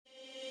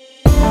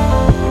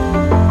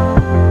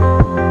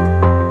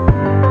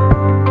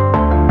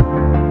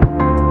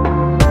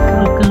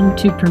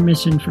to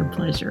Permission for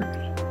Pleasure.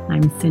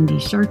 I'm Cindy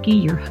Sharkey,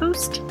 your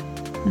host,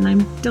 and I'm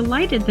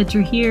delighted that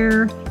you're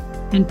here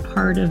and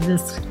part of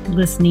this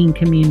listening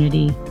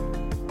community.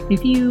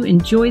 If you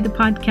enjoy the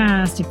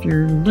podcast, if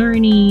you're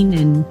learning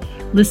and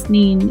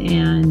listening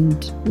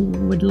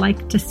and would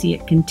like to see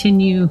it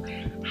continue,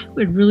 I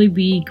would really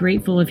be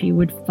grateful if you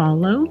would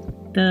follow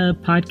the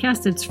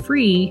podcast. It's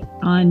free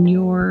on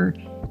your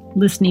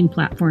listening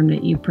platform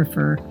that you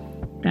prefer.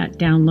 That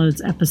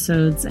downloads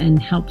episodes and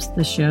helps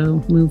the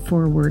show move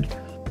forward.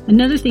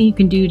 Another thing you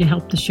can do to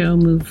help the show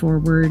move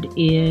forward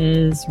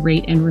is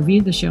rate and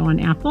review the show on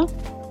Apple.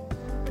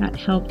 That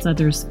helps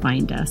others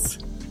find us.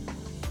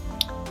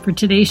 For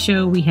today's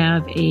show, we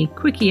have a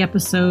quickie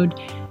episode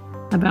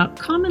about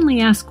commonly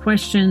asked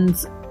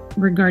questions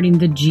regarding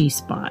the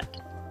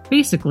G-spot.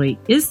 Basically,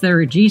 is there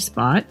a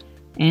G-spot?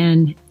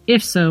 And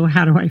if so,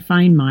 how do I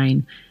find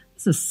mine?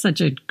 This is such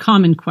a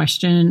common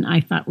question.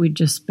 I thought we'd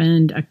just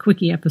spend a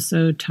quickie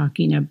episode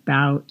talking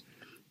about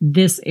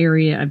this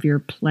area of your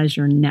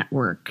pleasure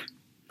network.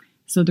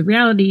 So the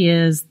reality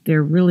is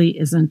there really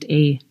isn't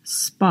a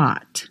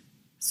spot,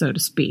 so to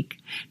speak.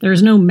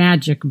 There's no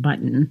magic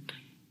button.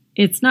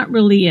 It's not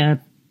really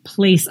a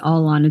place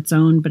all on its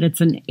own, but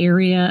it's an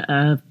area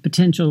of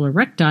potential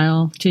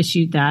erectile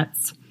tissue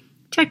that's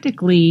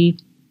technically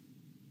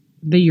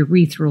the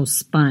urethral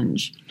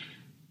sponge.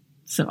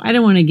 So I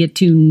don't want to get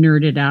too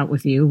nerded out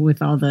with you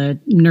with all the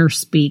nurse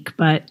speak,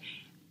 but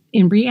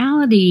in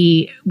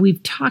reality,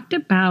 we've talked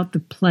about the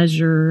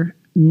pleasure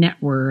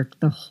network,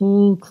 the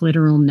whole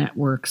clitoral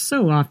network,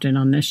 so often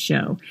on this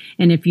show.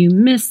 And if you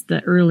missed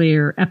the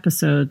earlier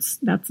episodes,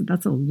 that's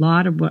a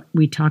lot of what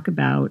we talk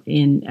about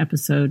in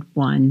episode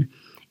 1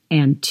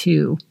 and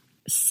 2.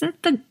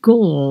 Set the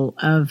goal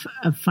of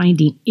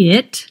finding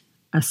it,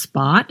 a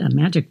spot, a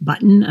magic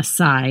button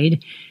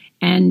aside,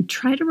 and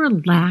try to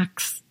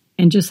relax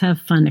and just have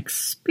fun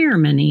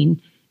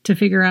experimenting to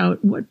figure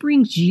out what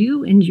brings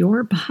you and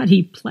your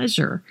body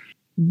pleasure.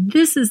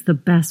 This is the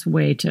best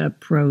way to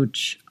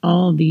approach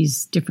all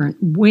these different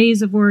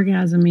ways of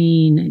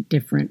orgasming,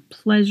 different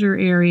pleasure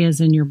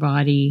areas in your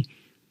body.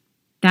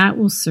 That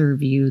will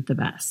serve you the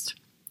best.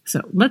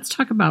 So let's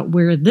talk about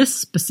where this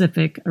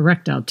specific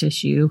erectile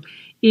tissue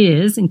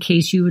is in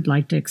case you would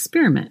like to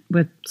experiment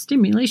with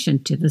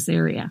stimulation to this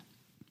area.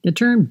 The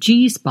term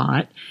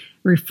G-spot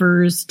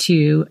refers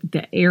to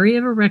the area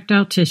of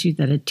erectile tissue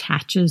that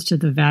attaches to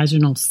the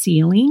vaginal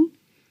ceiling.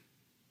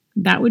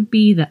 That would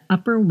be the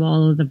upper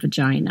wall of the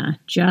vagina,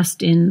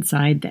 just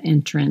inside the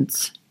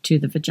entrance to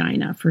the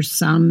vagina. For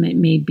some, it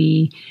may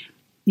be,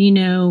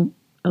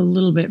 a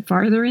little bit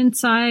farther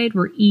inside.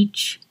 We're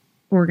each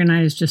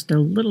organized just a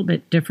little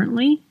bit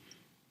differently.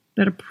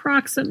 But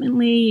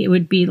approximately, it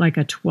would be like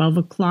a 12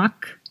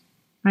 o'clock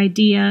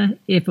idea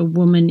if a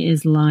woman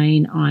is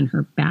lying on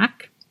her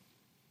back.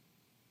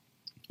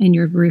 And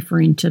you're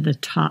referring to the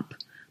top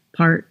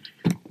part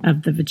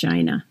of the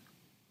vagina.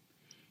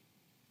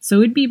 So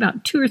it'd be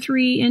about 2 or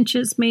 3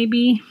 inches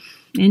maybe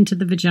into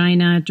the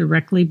vagina,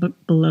 directly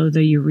below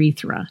the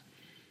urethra.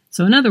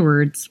 So in other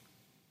words,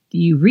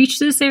 you reach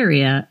this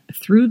area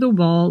through the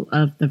wall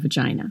of the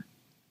vagina.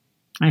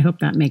 I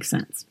hope that makes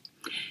sense.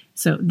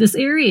 So this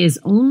area is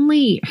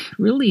only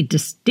really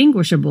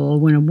distinguishable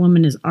when a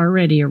woman is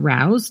already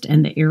aroused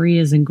and the area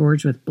is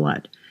engorged with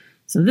blood.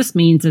 So this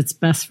means it's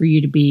best for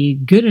you to be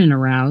good and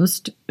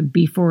aroused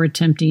before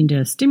attempting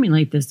to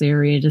stimulate this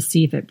area to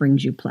see if it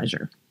brings you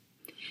pleasure.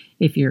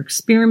 If you're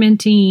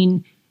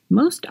experimenting,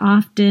 most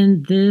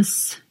often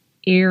this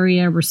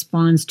area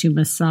responds to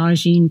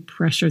massaging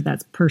pressure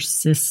that's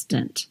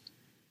persistent.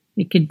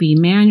 It could be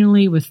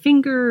manually with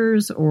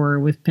fingers or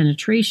with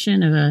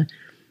penetration of a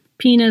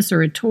penis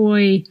or a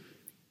toy.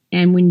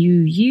 And when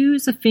you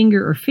use a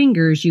finger or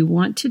fingers, you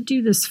want to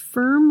do this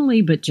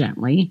firmly but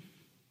gently,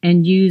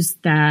 and use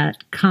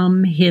that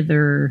come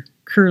hither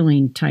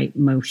curling type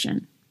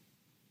motion.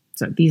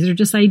 So these are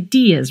just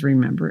ideas,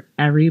 remember,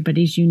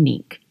 everybody's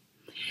unique.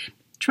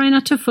 Try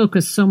not to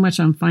focus so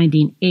much on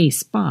finding a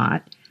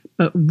spot,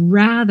 but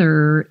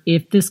rather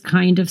if this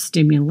kind of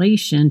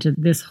stimulation to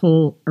this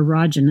whole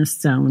erogenous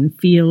zone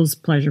feels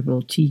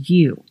pleasurable to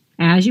you.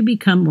 As you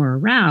become more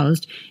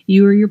aroused,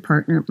 you or your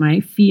partner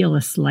might feel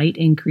a slight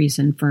increase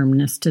in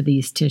firmness to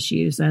these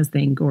tissues as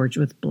they engorge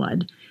with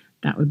blood.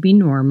 That would be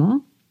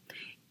normal.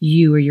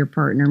 You or your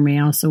partner may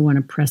also want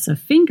to press a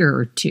finger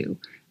or two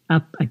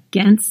up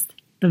against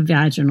the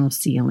vaginal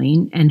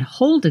ceiling and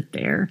hold it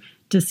there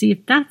to see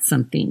if that's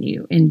something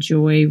you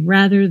enjoy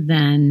rather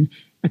than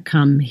a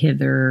come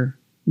hither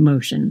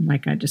motion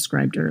like I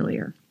described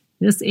earlier.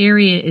 This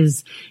area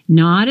is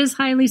not as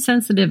highly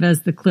sensitive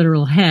as the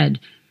clitoral head,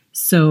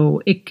 so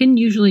it can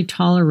usually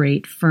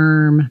tolerate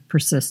firm,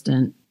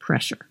 persistent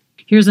pressure.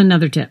 Here's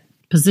another tip.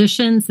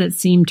 Positions that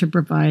seem to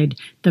provide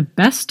the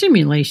best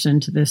stimulation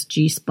to this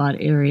G-spot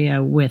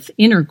area with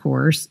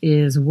intercourse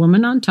is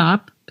woman on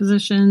top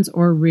positions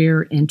or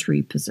rear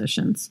entry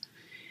positions.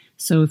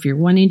 So if you're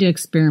wanting to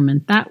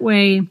experiment that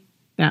way,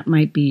 that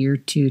might be your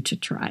 2 to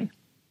try.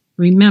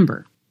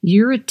 Remember,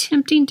 you're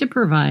attempting to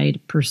provide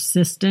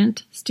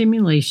persistent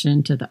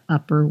stimulation to the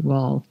upper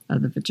wall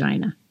of the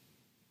vagina.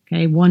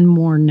 Okay, one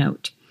more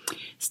note.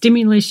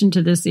 Stimulation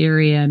to this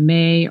area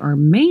may or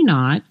may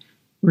not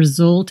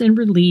result in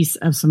release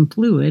of some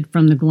fluid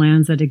from the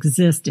glands that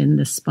exist in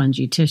this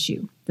spongy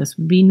tissue. This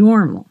would be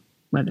normal,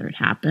 whether it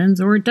happens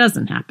or it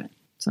doesn't happen.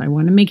 So I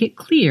want to make it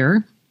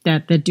clear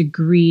that the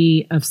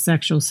degree of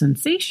sexual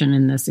sensation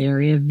in this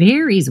area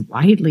varies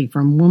widely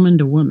from woman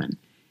to woman.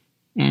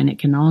 And it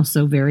can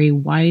also vary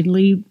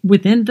widely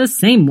within the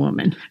same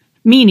woman,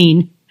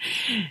 meaning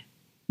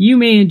you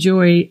may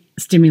enjoy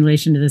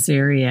stimulation to this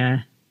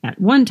area at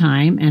one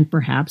time and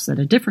perhaps at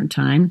a different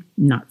time,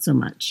 not so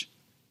much.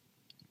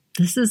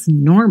 This is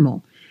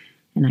normal.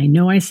 And I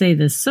know I say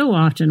this so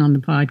often on the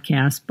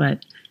podcast,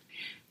 but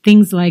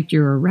things like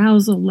your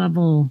arousal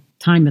level,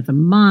 time of the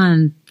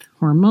month,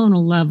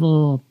 hormonal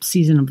level,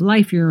 season of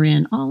life you're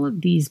in, all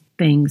of these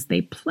things,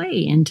 they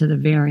play into the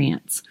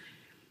variance.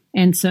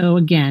 And so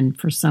again,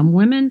 for some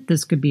women,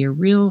 this could be a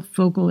real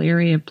focal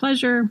area of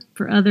pleasure.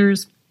 For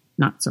others,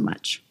 not so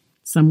much.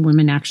 Some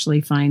women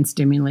actually find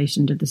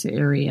stimulation to this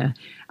area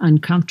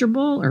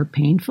uncomfortable or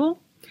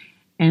painful.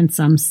 And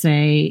some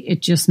say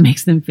it just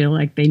makes them feel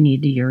like they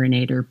need to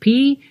urinate or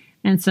pee.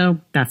 And so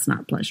that's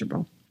not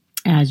pleasurable.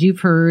 As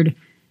you've heard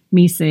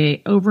me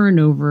say over and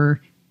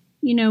over,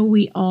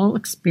 we all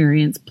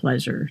experience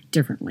pleasure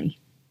differently.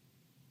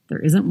 There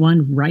isn't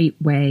one right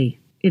way.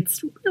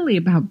 It's really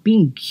about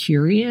being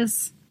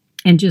curious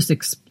and just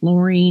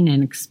exploring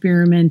and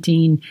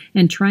experimenting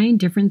and trying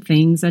different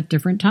things at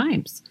different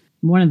times.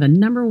 One of the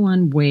number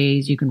one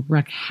ways you can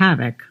wreak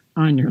havoc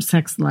on your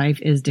sex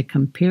life is to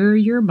compare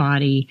your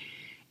body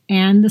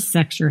and the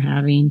sex you're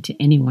having to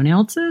anyone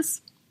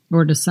else's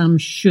or to some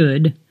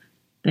should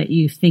that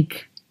you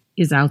think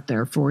is out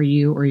there for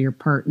you or your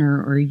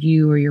partner, or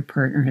you or your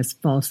partner has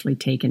falsely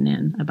taken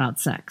in about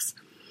sex.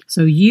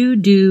 So you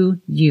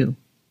do you.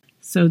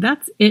 So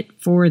that's it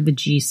for the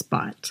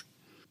G-spot.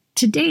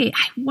 Today,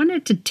 I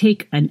wanted to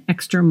take an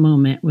extra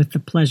moment with the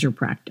pleasure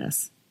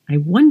practice. I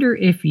wonder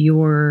if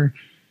you're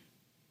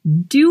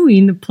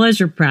doing the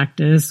pleasure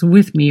practice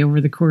with me over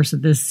the course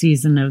of this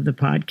season of the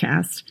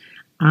podcast.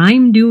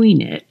 I'm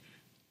doing it.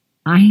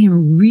 I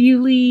am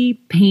really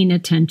paying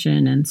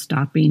attention and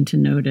stopping to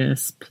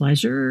notice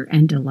pleasure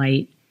and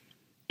delight.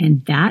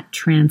 And that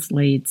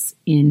translates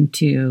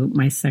into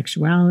my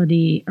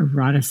sexuality,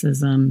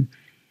 eroticism,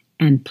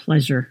 and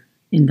pleasure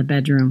in the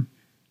bedroom.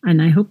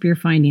 And I hope you're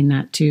finding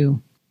that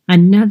too.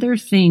 Another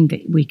thing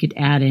that we could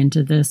add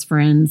into this,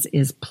 friends,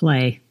 is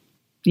play.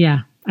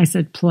 Yeah, I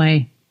said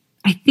play.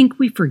 I think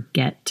we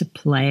forget to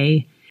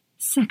play.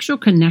 Sexual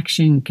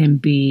connection can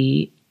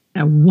be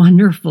a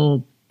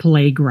wonderful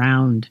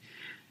playground.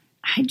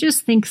 I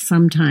just think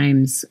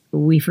sometimes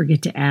we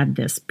forget to add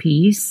this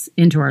piece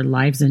into our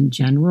lives in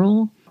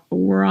general.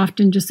 We're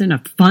often just in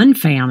a fun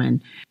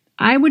famine.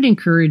 I would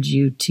encourage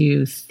you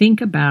to think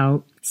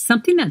about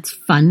something that's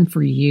fun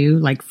for you,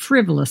 like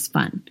frivolous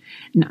fun,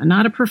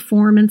 not a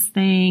performance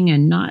thing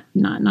and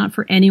not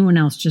for anyone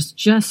else,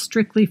 just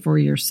strictly for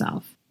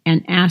yourself.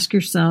 And ask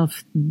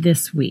yourself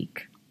this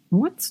week,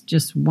 what's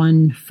just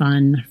one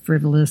fun,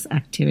 frivolous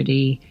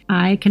activity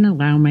I can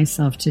allow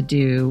myself to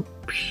do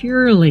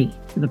purely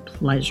for the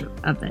pleasure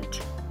of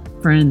it?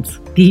 Friends,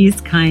 these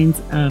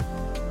kinds of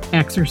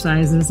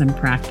exercises and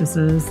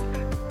practices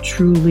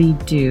truly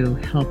do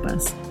help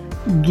us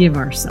give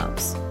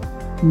ourselves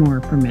more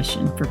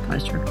permission for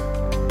pleasure.